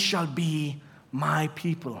they shall be my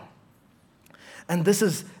people." And this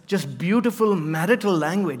is just beautiful marital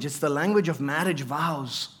language. It's the language of marriage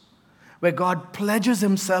vows, where God pledges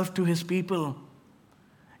Himself to His people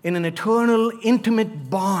in an eternal, intimate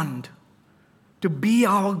bond to be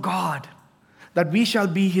our God, that we shall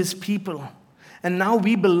be His people. And now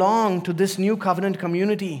we belong to this new covenant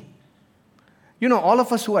community. You know, all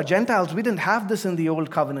of us who are Gentiles, we didn't have this in the old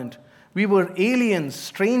covenant. We were aliens,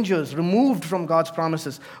 strangers, removed from God's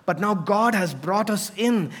promises. But now God has brought us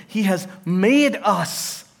in. He has made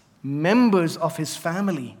us members of His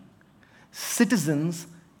family, citizens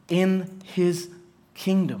in His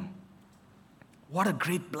kingdom. What a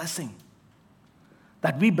great blessing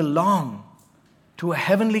that we belong to a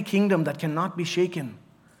heavenly kingdom that cannot be shaken,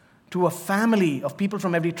 to a family of people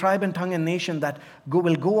from every tribe and tongue and nation that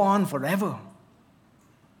will go on forever.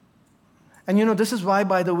 And you know, this is why,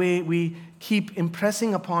 by the way, we keep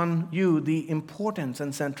impressing upon you the importance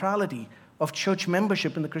and centrality of church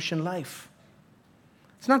membership in the Christian life.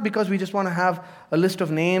 It's not because we just want to have a list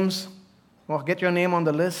of names or get your name on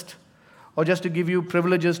the list, or just to give you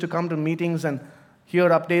privileges to come to meetings and hear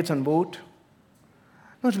updates and vote.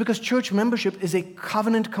 No, it's because church membership is a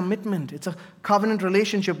covenant commitment. It's a covenant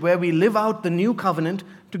relationship where we live out the new covenant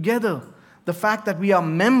together. The fact that we are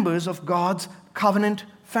members of God's covenant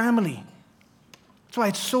family. That's why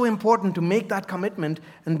it's so important to make that commitment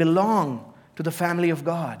and belong to the family of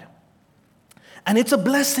God. And it's a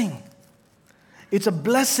blessing. It's a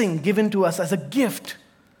blessing given to us as a gift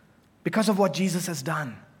because of what Jesus has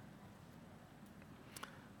done.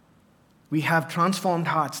 We have transformed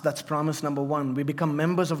hearts. That's promise number 1. We become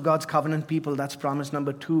members of God's covenant people. That's promise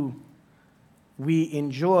number 2. We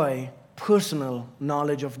enjoy personal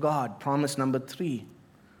knowledge of God. Promise number 3.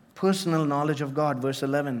 Personal knowledge of God. Verse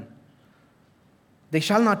 11. "They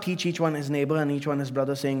shall not teach each one his neighbor and each one his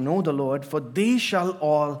brother, saying, 'Know the Lord,' for they shall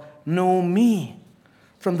all know me,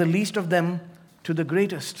 from the least of them to the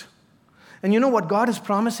greatest." And you know what God is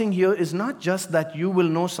promising here is not just that you will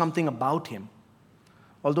know something about Him.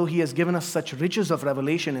 although He has given us such riches of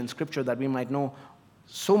revelation in Scripture that we might know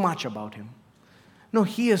so much about Him. No,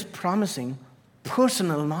 He is promising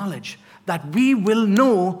personal knowledge, that we will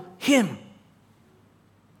know Him.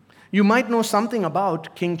 You might know something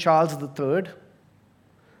about King Charles III,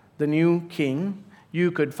 the new king.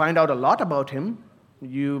 You could find out a lot about him.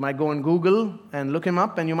 You might go on Google and look him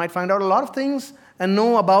up, and you might find out a lot of things and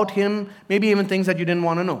know about him, maybe even things that you didn't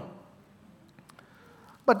want to know.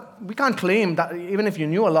 But we can't claim that, even if you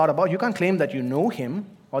knew a lot about, you can't claim that you know him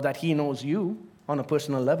or that he knows you on a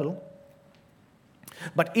personal level.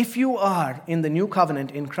 But if you are in the new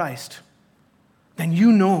covenant in Christ, then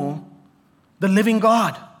you know the living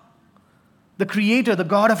God, the Creator, the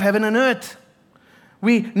God of heaven and earth.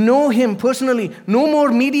 We know Him personally. No more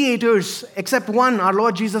mediators except one, our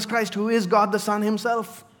Lord Jesus Christ, who is God the Son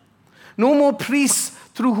Himself. No more priests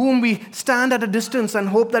through whom we stand at a distance and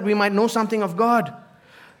hope that we might know something of God.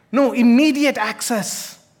 No, immediate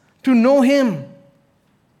access to know Him,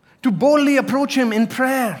 to boldly approach Him in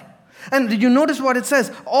prayer. And did you notice what it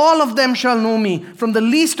says? All of them shall know me, from the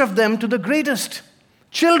least of them to the greatest.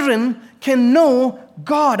 Children can know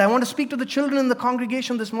God. I want to speak to the children in the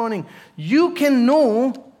congregation this morning. You can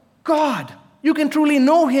know God. You can truly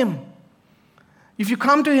know Him. If you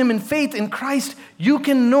come to Him in faith in Christ, you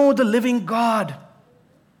can know the living God.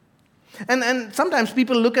 And sometimes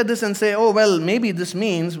people look at this and say, oh, well, maybe this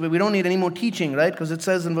means we don't need any more teaching, right? Because it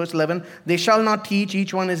says in verse 11, they shall not teach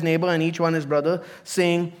each one his neighbor and each one his brother,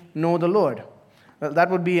 saying, know the Lord. Well,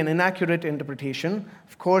 that would be an inaccurate interpretation.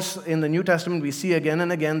 Of course, in the New Testament, we see again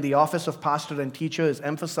and again the office of pastor and teacher is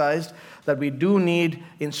emphasized, that we do need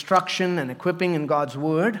instruction and equipping in God's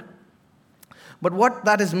Word. But what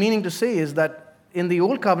that is meaning to say is that in the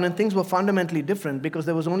Old Covenant, things were fundamentally different because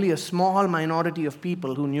there was only a small minority of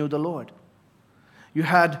people who knew the Lord. You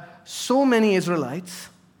had so many Israelites,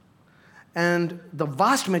 and the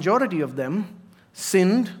vast majority of them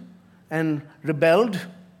sinned and rebelled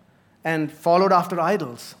and followed after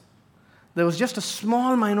idols. There was just a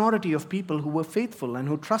small minority of people who were faithful and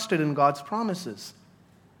who trusted in God's promises.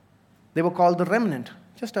 They were called the remnant,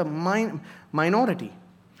 just a minority.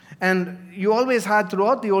 And you always had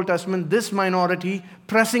throughout the Old Testament this minority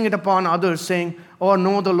pressing it upon others, saying, oh,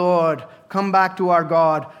 know the Lord, come back to our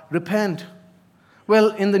God, repent. Well,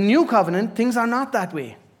 in the New Covenant, things are not that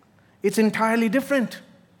way. It's entirely different.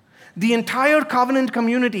 The entire covenant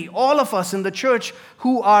community, all of us in the church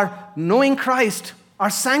who are knowing Christ,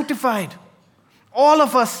 are sanctified. All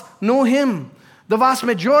of us know Him. The vast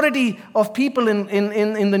majority of people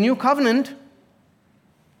in the New Covenant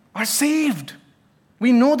are saved.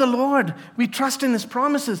 We know the Lord. We trust in His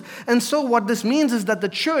promises. And so what this means is that the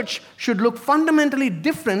church should look fundamentally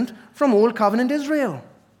different from Old Covenant Israel.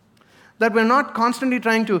 That we're not constantly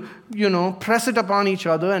trying to, press it upon each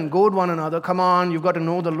other and goad one another. Come on, you've got to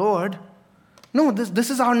know the Lord. No, this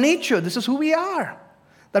is our nature. This is who we are.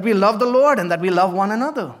 That we love the Lord and that we love one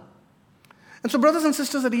another. And so, brothers and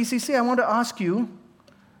sisters at ECC, I want to ask you,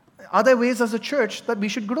 are there ways as a church that we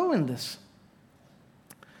should grow in this?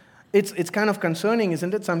 It's kind of concerning,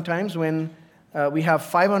 isn't it, sometimes when we have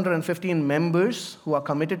 515 members who are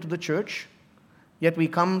committed to the church, yet we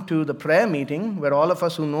come to the prayer meeting where all of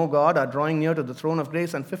us who know God are drawing near to the throne of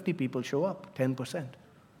grace and 50 people show up, 10%.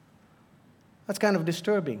 That's kind of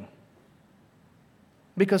disturbing.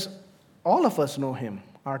 Because all of us know Him,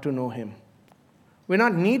 are to know Him. We're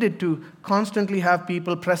not needed to constantly have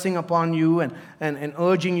people pressing upon you and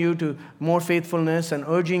urging you to more faithfulness and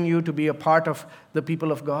urging you to be a part of the people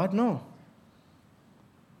of God. No.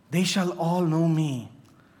 They shall all know me,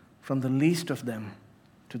 from the least of them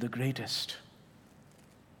to the greatest.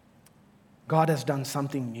 God has done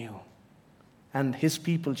something new, and His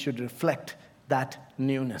people should reflect that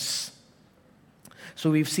newness.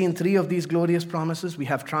 So we've seen 3 of these glorious promises. We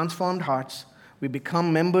have transformed hearts. We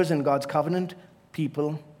become members in God's covenant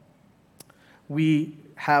people. We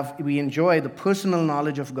enjoy the personal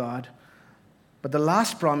knowledge of God. But the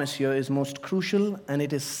last promise here is most crucial, and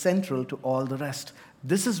it is central to all the rest.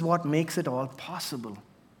 This is what makes it all possible.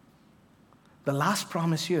 The last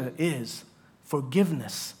promise here is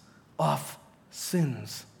forgiveness of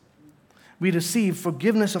sins. We receive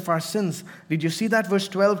forgiveness of our sins. Did you see that? Verse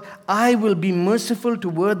 12, I will be merciful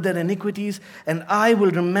toward their iniquities, and I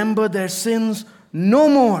will remember their sins no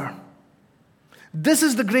more. This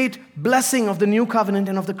is the great blessing of the new covenant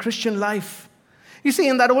and of the Christian life. You see,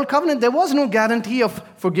 in that old covenant, there was no guarantee of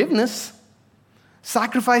forgiveness.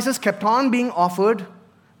 Sacrifices kept on being offered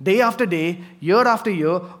day after day, year after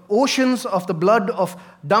year, oceans of the blood of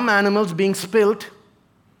dumb animals being spilt.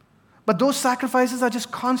 But those sacrifices are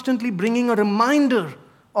just constantly bringing a reminder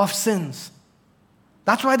of sins.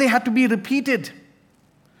 That's why they had to be repeated.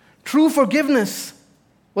 True forgiveness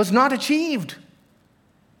was not achieved.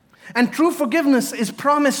 And true forgiveness is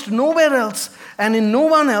promised nowhere else and in no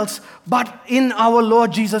one else but in our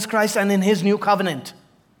Lord Jesus Christ and in His new covenant.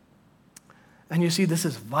 And you see, this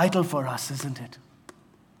is vital for us, isn't it?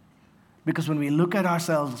 Because when we look at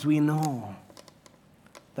ourselves, we know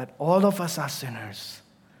that all of us are sinners,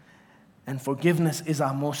 and forgiveness is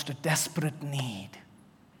our most desperate need.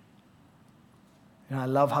 And I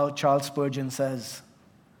love how Charles Spurgeon says,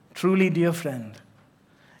 "Truly, dear friend,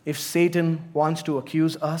 if Satan wants to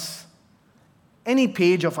accuse us, any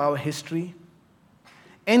page of our history,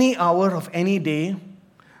 any hour of any day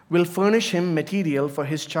will furnish him material for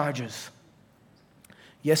his charges.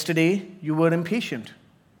 Yesterday, you were impatient.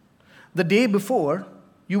 The day before,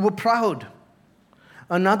 you were proud.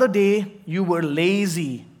 Another day, you were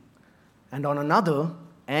lazy. And on another,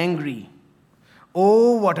 angry.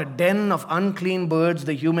 Oh, what a den of unclean birds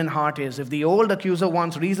the human heart is. If the old accuser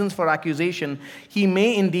wants reasons for accusation, he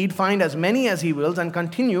may indeed find as many as he wills and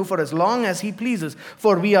continue for as long as he pleases.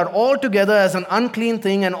 For we are all together as an unclean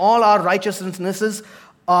thing, and all our righteousnesses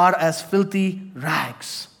are as filthy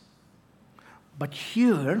rags." But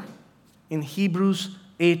here, in Hebrews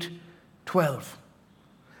 8:12,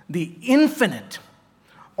 the infinite,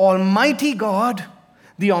 almighty God,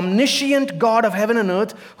 the omniscient God of heaven and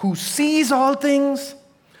earth, who sees all things,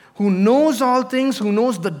 who knows all things, who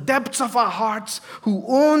knows the depths of our hearts, who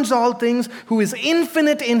owns all things, who is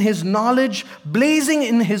infinite in His knowledge, blazing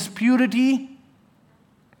in His purity,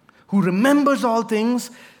 who remembers all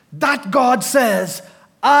things, that God says,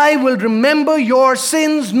 "I will remember your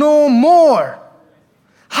sins no more."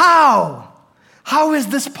 How? How is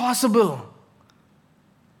this possible?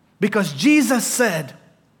 Because Jesus said,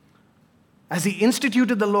 as He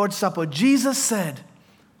instituted the Lord's Supper, Jesus said,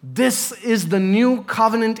 "This is the new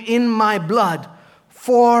covenant in my blood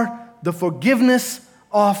for the forgiveness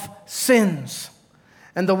of sins."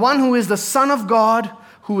 And the one who is the Son of God,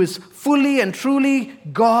 who is fully and truly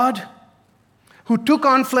God, who took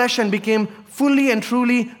on flesh and became fully and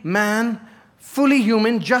truly man, fully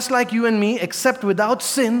human, just like you and me, except without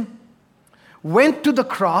sin, went to the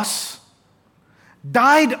cross,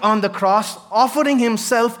 died on the cross, offering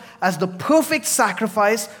Himself as the perfect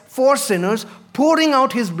sacrifice for sinners, pouring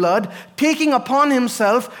out His blood, taking upon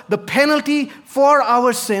Himself the penalty for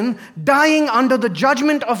our sin, dying under the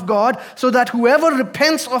judgment of God, so that whoever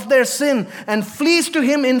repents of their sin and flees to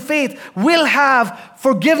Him in faith will have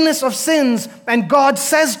forgiveness of sins. And God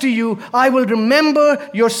says to you, "I will remember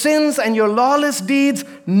your sins and your lawless deeds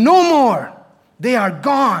no more. They are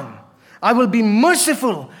gone. I will be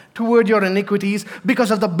merciful toward your iniquities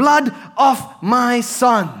because of the blood of my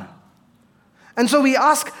Son." And so we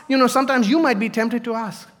ask, sometimes you might be tempted to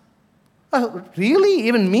ask, really?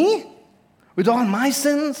 Even me? With all my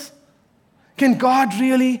sins? Can God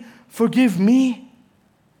really forgive me?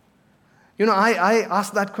 I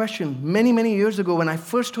asked that question many, many years ago when I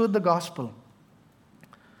first heard the gospel.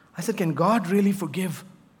 I said, can God really forgive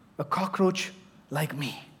a cockroach like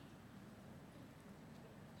me?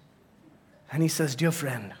 And He says, "Dear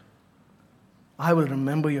friend, I will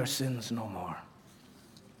remember your sins no more.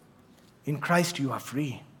 In Christ you are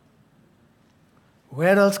free."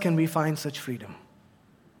 Where else can we find such freedom?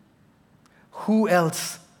 Who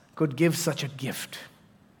else could give such a gift?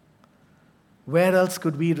 Where else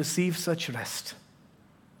could we receive such rest?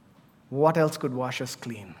 What else could wash us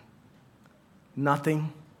clean?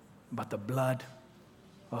 Nothing but the blood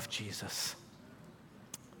of Jesus.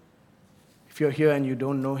 If you're here and you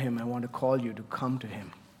don't know Him, I want to call you to come to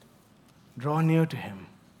Him. Draw near to Him.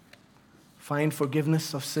 Find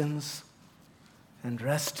forgiveness of sins and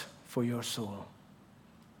rest for your soul.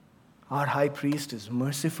 Our high priest is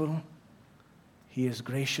merciful, he is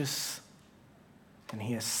gracious, and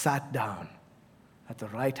he has sat down at the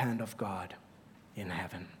right hand of God in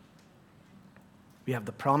heaven. We have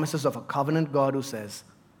the promises of a covenant God who says,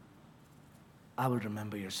 "I will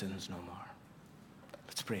remember your sins no more."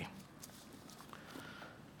 Let's pray.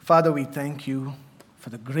 Father, we thank you for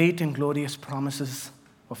the great and glorious promises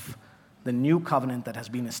of the new covenant that has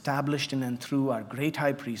been established in and through our great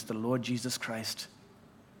high priest, the Lord Jesus Christ.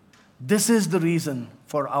 This is the reason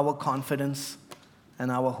for our confidence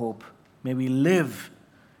and our hope. May we live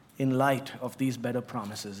in light of these better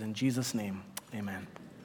promises. In Jesus' name, amen.